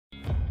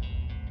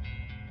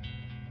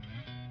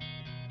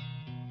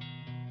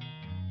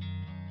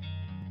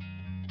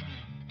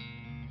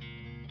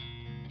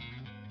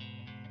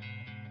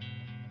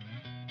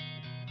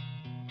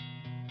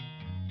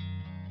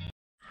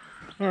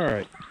All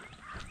right,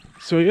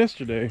 so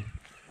yesterday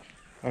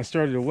I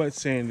started wet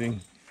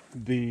sanding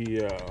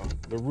the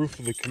roof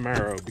of the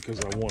Camaro because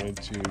I wanted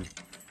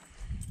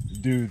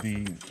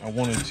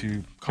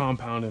to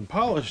compound and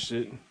polish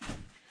it,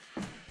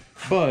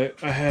 but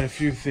I had a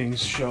few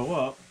things show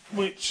up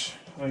which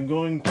I'm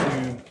going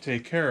to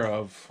take care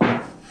of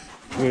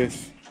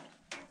with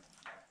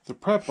the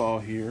prep ball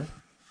here.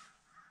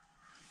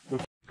 All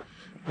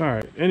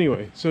right,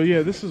 anyway, so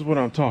yeah, this is what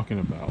I'm talking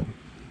about.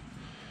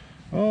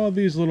 All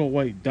these little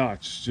white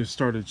dots just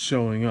started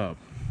showing up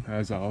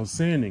as I was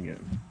sanding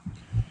it.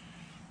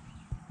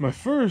 My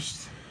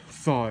first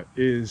thought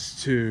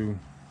is to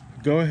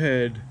go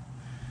ahead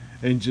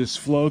and just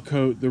flow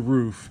coat the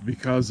roof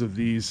because of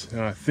these.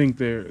 And I think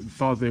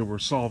thought they were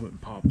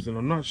solvent pops, and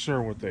I'm not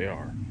sure what they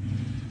are.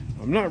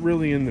 I'm not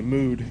really in the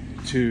mood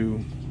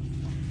to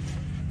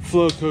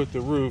flow coat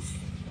the roof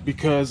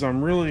because I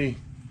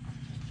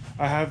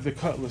have the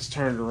cutlass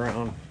turned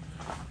around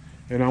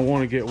and I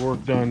want to get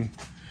work done.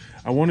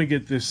 I want to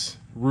get this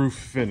roof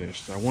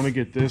finished. I want to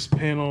get this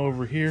panel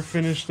over here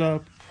finished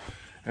up,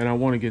 and I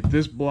want to get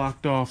this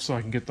blocked off so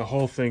I can get the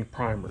whole thing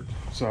primered.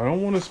 So I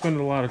don't want to spend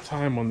a lot of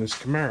time on this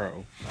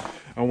Camaro.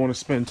 I want to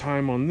spend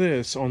time on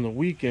this on the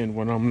weekend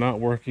when I'm not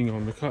working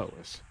on the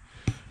cutlass.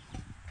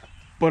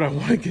 But I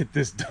want to get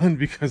this done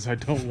because I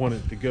don't want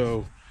it to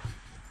go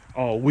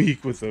all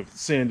week with a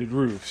sanded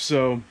roof.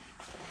 So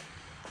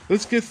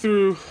let's get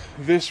through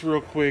this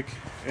real quick,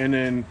 and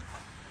then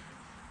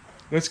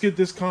let's get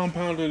this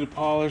compounded and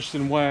polished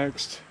and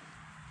waxed,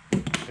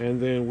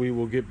 and then we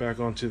will get back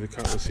onto the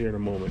cutlass here in a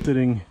moment.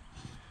 Sitting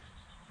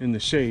in the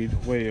shade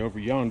way over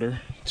yonder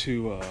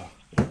to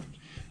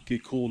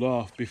get cooled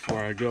off before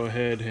I go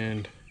ahead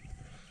and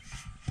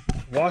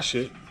wash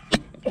it.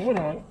 Hold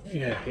on.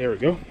 Yeah, there we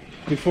go.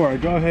 Before I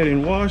go ahead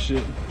and wash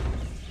it,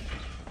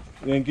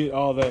 then get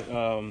all that.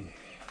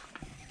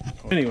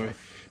 Anyway,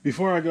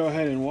 before I go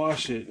ahead and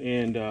wash it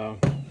and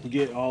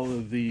get all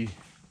of the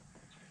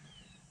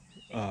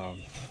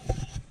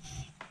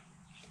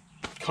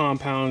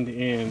compound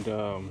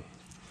and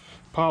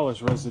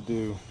polish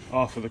residue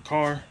off of the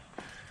car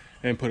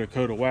and put a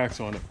coat of wax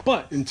on it.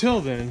 But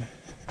until then,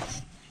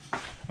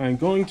 I'm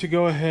going to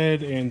go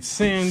ahead and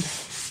sand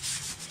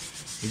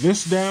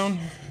this down,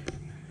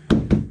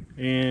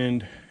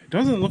 and it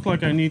doesn't look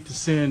like I need to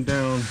sand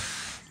down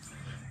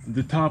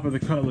the top of the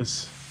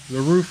cutlass, the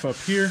roof up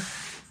here.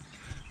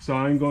 So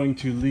I'm going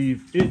to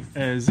leave it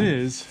as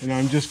is, and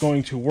I'm just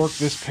going to work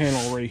this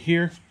panel right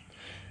here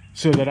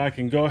so that I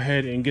can go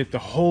ahead and get the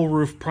whole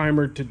roof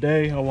primered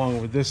today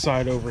along with this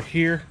side over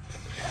here.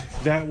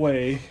 That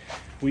way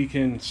we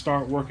can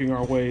start working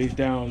our way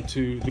down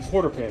to the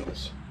quarter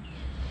panels.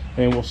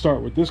 And we'll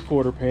start with this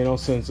quarter panel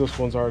since this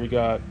one's already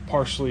got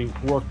partially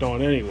worked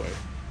on anyway.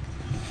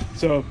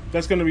 So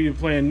that's going to be the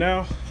plan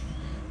now.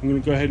 I'm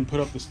going to go ahead and put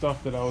up the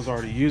stuff that I was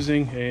already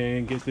using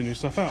and get the new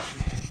stuff out.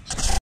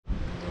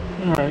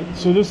 All right,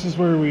 so this is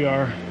where we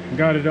are.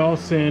 Got it all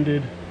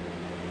sanded,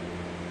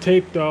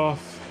 taped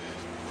off,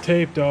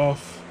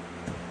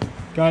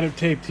 got it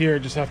taped here.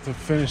 Just have to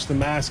finish the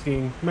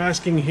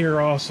masking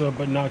here also,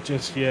 but not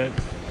just yet.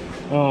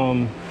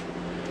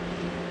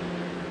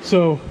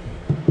 So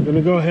I'm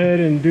gonna go ahead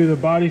and do the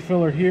body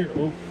filler here.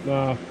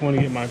 I want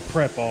to get my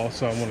prep all,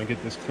 so I want to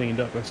get this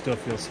cleaned up. I still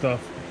feel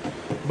stuff,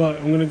 but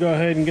I'm gonna go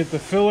ahead and get the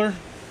filler.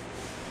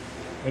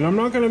 And I'm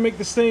not going to make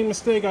the same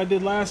mistake I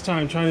did last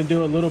time trying to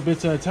do it little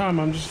bits at a time.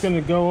 I'm just going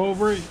to go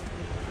over it,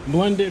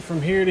 blend it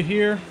from here to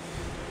here,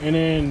 and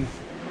then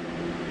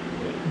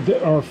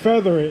or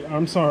feather it.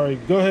 I'm sorry,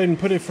 go ahead and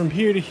put it from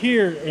here to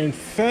here and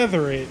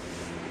feather it,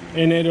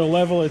 and it'll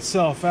level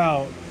itself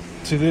out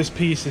to this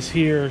piece is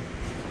here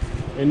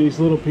and these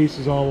little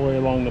pieces all the way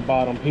along the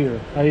bottom here.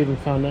 I even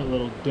found that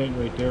little dent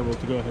right there we'll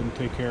have to go ahead and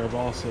take care of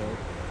also.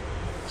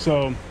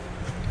 So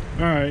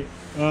all right,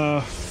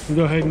 go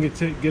ahead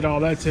and get all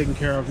that taken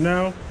care of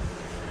now,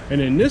 and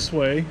then this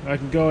way I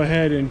can go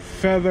ahead and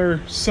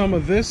feather some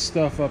of this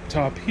stuff up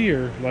top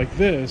here like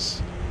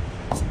this,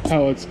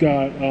 how it's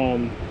got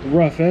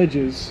rough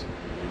edges,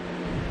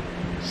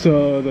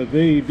 so that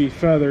they be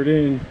feathered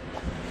in,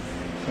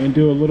 and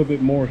do a little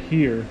bit more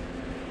here.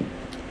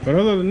 But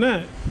other than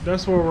that,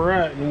 that's where we're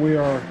at, and we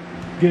are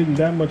getting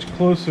that much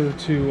closer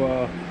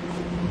to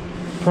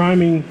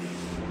priming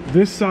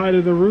this side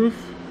of the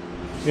roof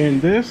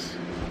and this,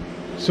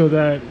 so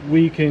that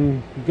we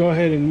can go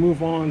ahead and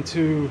move on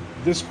to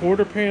this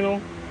quarter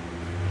panel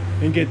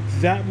and get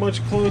that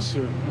much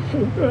closer,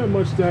 that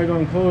much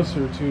daggone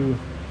closer to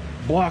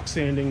block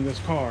sanding this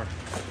car.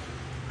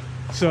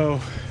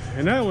 So,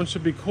 and that one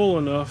should be cool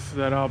enough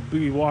that I'll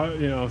be,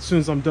 as soon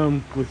as I'm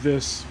done with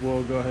this,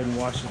 we'll go ahead and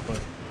wash it,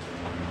 but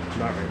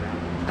not right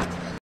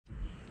now.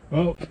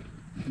 Well,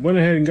 went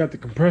ahead and got the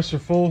compressor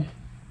full.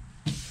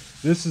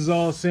 This is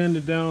all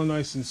sanded down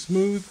nice and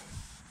smooth.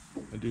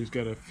 I do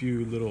got a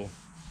few little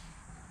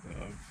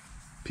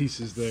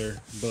pieces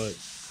there, but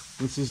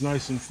this is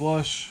nice and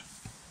flush.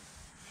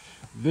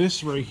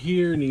 This right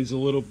here needs a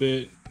little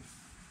bit.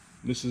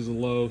 This is a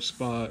low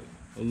spot,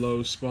 a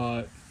low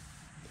spot.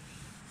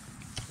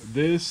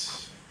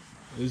 This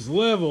is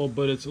level,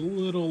 but it's a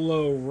little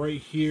low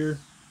right here.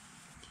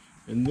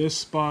 And this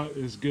spot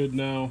is good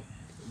now.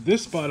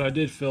 This spot I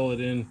did fill it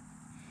in,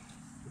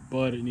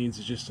 but it needs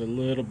just a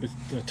little bit,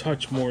 a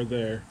touch more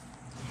there.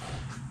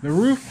 The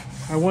roof,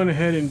 I went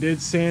ahead and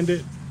did sand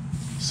it.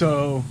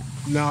 So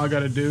now I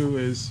gotta do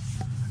is,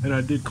 and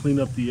I did clean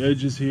up the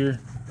edges here.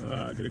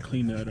 I gotta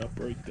clean that up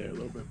right there a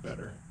little bit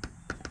better.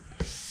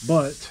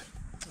 But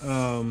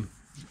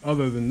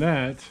other than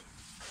that,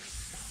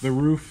 the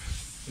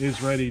roof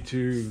is ready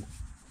to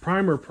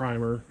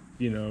primer,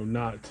 you know,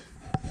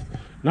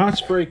 not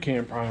spray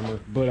can primer,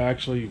 but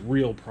actually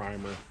real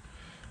primer.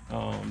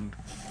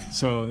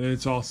 So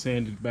it's all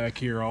sanded back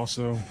here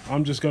also.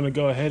 I'm just gonna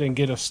go ahead and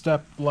get a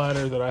step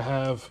ladder that I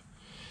have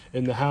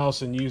in the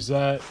house and use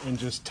that and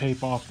just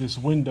tape off this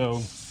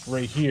window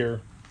right here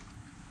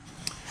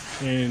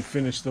and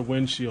finish the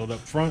windshield up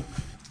front,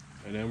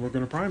 and then we're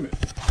gonna prime it.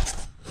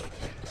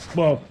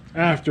 Well,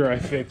 after I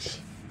fix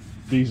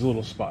these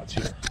little spots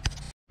here.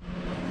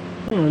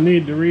 I'm gonna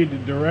need to read the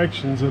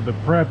directions of the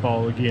prep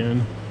all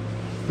again,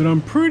 but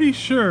I'm pretty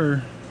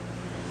sure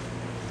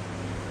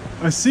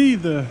I see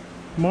the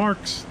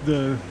marks,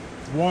 the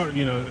water,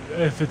 you know,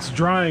 if it's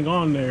drying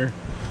on there,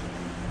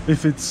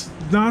 if it's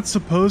not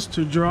supposed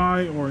to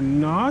dry or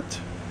not,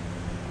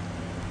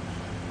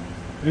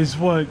 is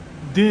what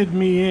did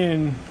me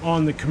in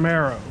on the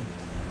Camaro.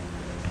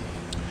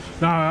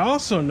 Now I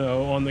also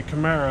know on the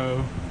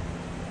Camaro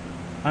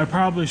I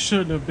probably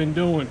shouldn't have been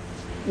doing,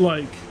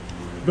 like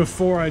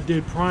before I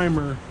did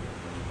primer,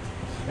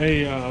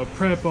 a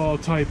prep all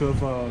type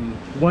of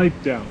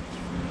wipe down.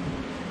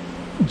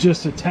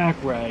 Just a tack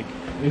rag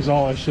is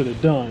all I should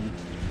have done.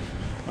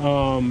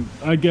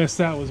 I guess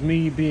that was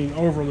me being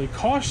overly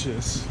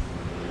cautious,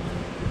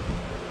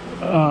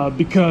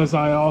 because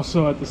I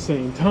also at the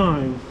same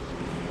time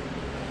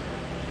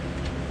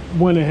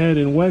went ahead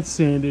and wet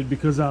sanded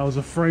because I was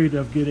afraid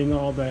of getting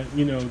all that,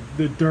 you know,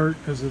 the dirt,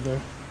 because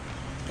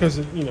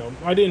you know,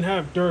 I didn't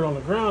have dirt on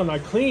the ground. I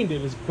cleaned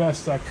it as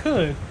best I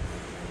could,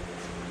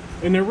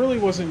 and there really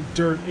wasn't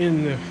dirt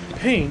in the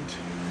paint,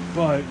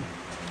 but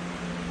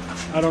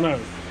I don't know,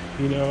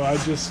 you know,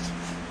 it's just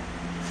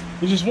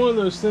one of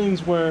those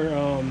things where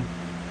I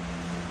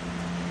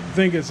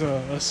think it's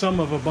a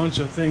sum of a bunch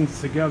of things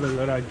together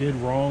that I did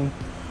wrong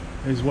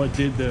is what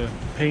did the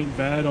paint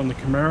bad on the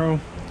Camaro.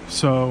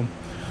 So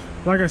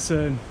like I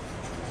said,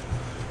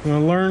 I'm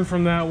gonna learn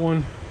from that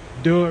one,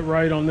 do it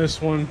right on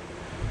this one.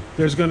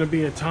 There's gonna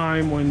be a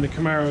time when the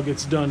Camaro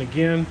gets done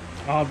again,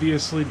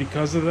 obviously,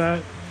 because of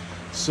that.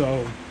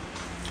 So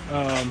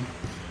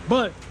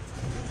but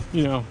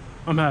you know,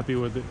 I'm happy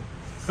with it.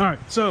 All right,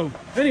 so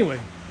anyway,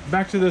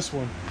 back to this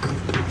one.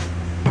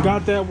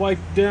 Got that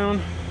wiped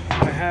down.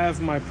 I have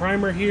my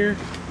primer here,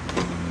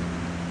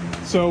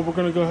 so we're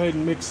going to go ahead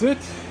and mix it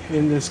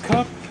in this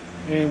cup,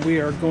 and we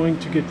are going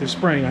to get to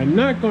spraying. I'm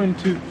not going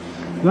to,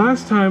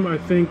 last time I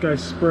think I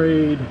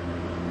sprayed,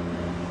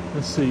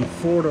 let's see,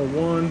 4 to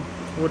 1.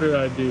 What did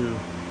I do?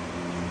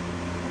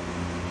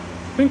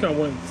 I think I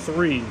went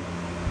 3.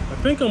 I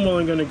think I'm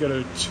only going to go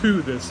to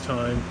 2 this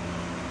time,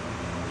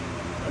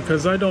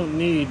 because I don't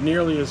need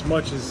nearly as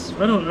much as,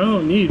 I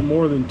don't need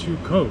more than 2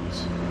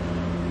 coats.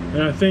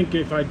 And I think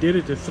if I did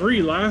it to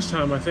 3 last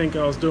time, I think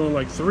I was doing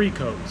like 3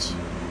 coats.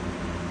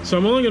 So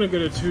I'm only gonna go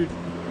to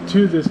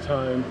two this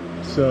time.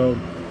 So,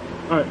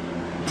 all right,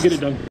 get it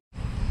done.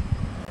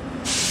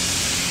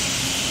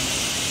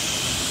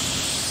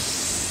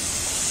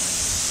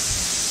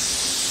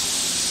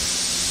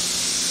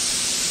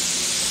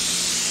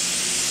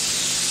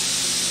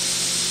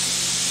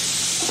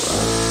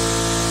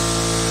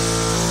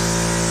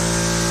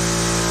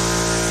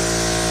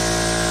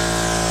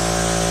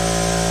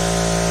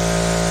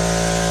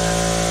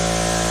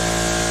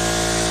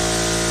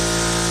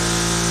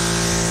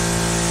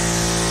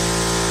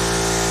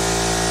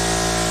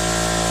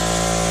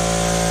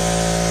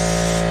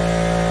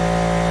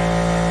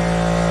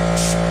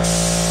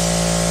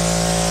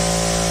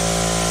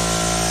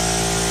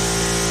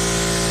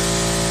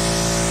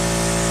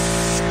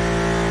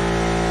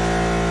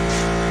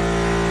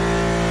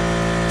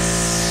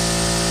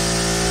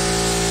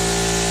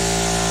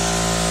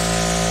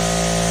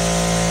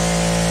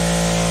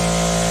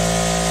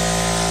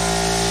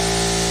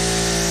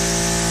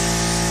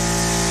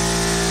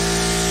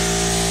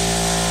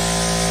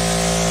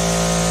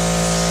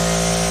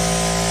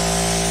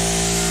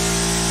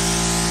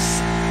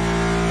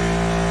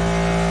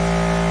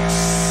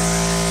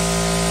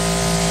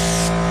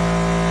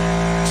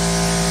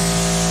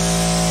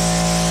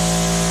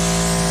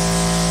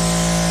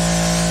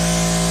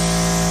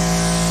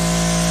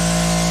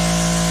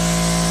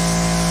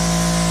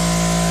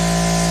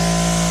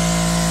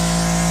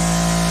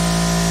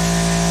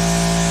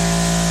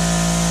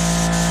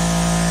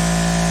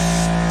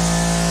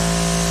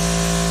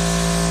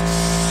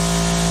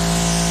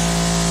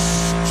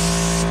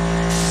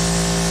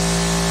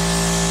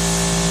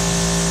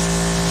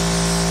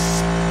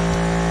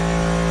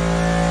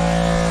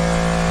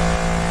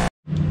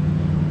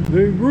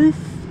 The roof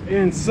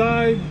and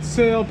side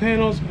sail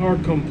panels are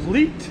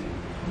complete.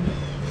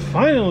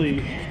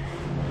 Finally,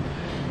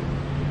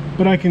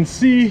 But I can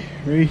see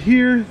right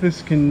here,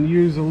 this can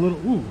use a little,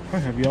 ooh, I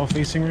have y'all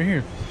facing right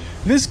here.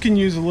 This can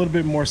use a little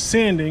bit more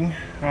sanding.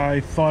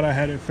 I thought I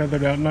had it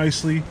feathered out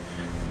nicely.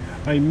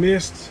 I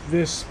missed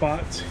this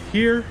spot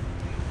here.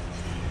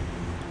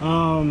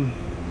 The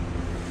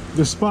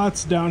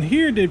spots down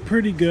here did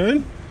pretty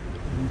good.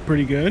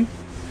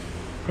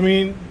 I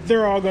mean,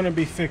 they're all gonna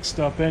be fixed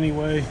up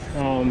anyway.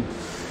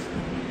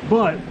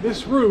 But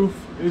this roof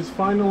is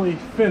finally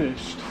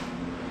finished.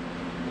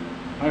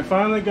 I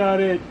finally got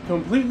it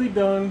completely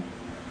done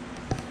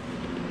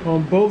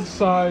on both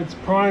sides,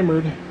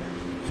 primered.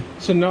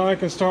 So now I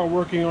can start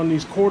working on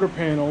these quarter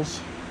panels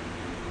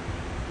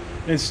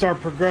and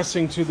start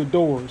progressing to the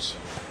doors.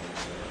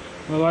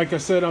 Now, like I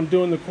said, I'm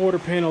doing the quarter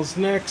panels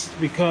next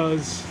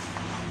because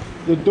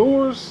the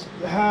doors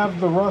have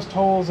the rust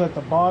holes at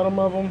the bottom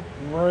of them,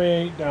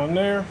 right down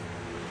there.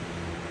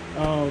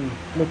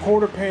 The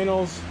quarter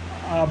panels,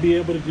 I'll be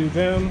able to do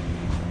them.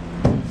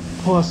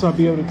 Plus, I'll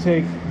be able to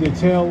take the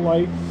tail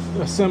light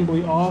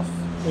assembly off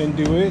and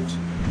do it,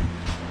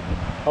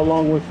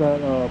 along with that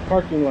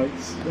parking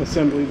lights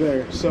assembly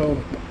there. So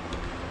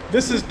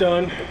this is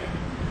done.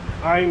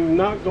 I'm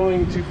not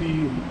going to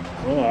be,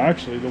 well,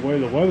 actually, the way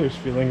the weather's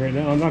feeling right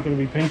now, I'm not going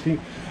to be painting.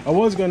 I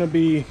was going to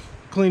be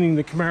cleaning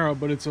the Camaro,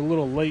 but it's a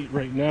little late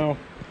right now.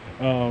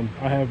 I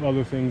have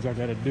other things I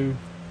got to do.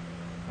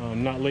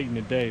 Not late in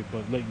the day,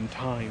 but late in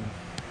time.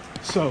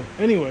 So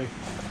anyway,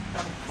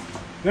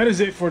 that is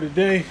it for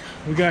today.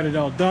 We got it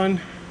all done.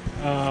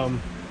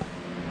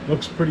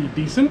 Looks pretty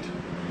decent.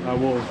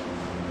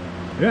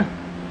 Yeah,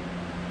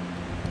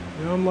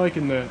 I'm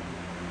liking that.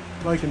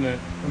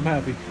 I'm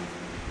happy.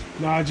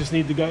 Now I just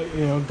need to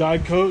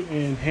guide coat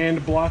and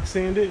hand block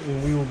sand it,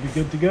 and we will be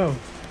good to go.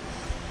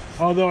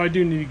 Although I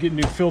do need to get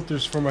new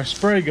filters for my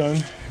spray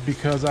gun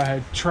because I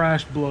had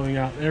trash blowing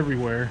out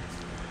everywhere.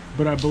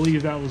 But I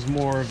believe that was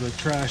more of the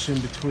trash in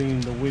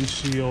between the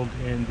windshield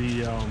and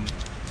the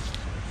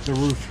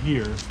roof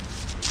here.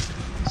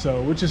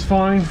 So, which is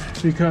fine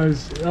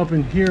because up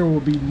in here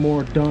will be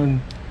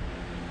done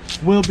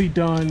when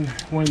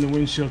the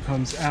windshield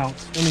comes out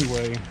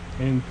anyway.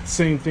 And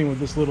same thing with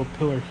this little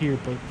pillar here,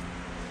 but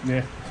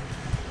yeah,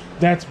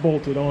 that's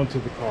bolted onto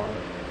the car.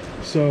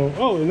 So,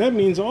 oh, and that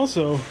means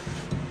also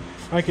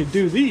I could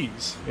do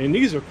these, and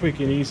these are quick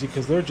and easy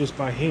because they're just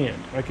by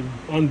hand. I can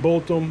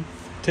unbolt them,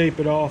 tape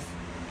it off,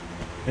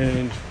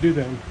 and do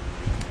them.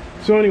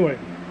 So anyway,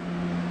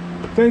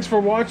 thanks for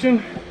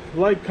watching.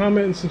 Like,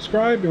 comment, and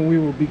subscribe, and we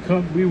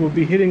will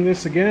be hitting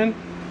this again.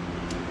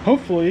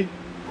 Hopefully,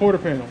 quarter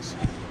panels.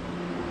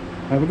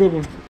 Have a good one.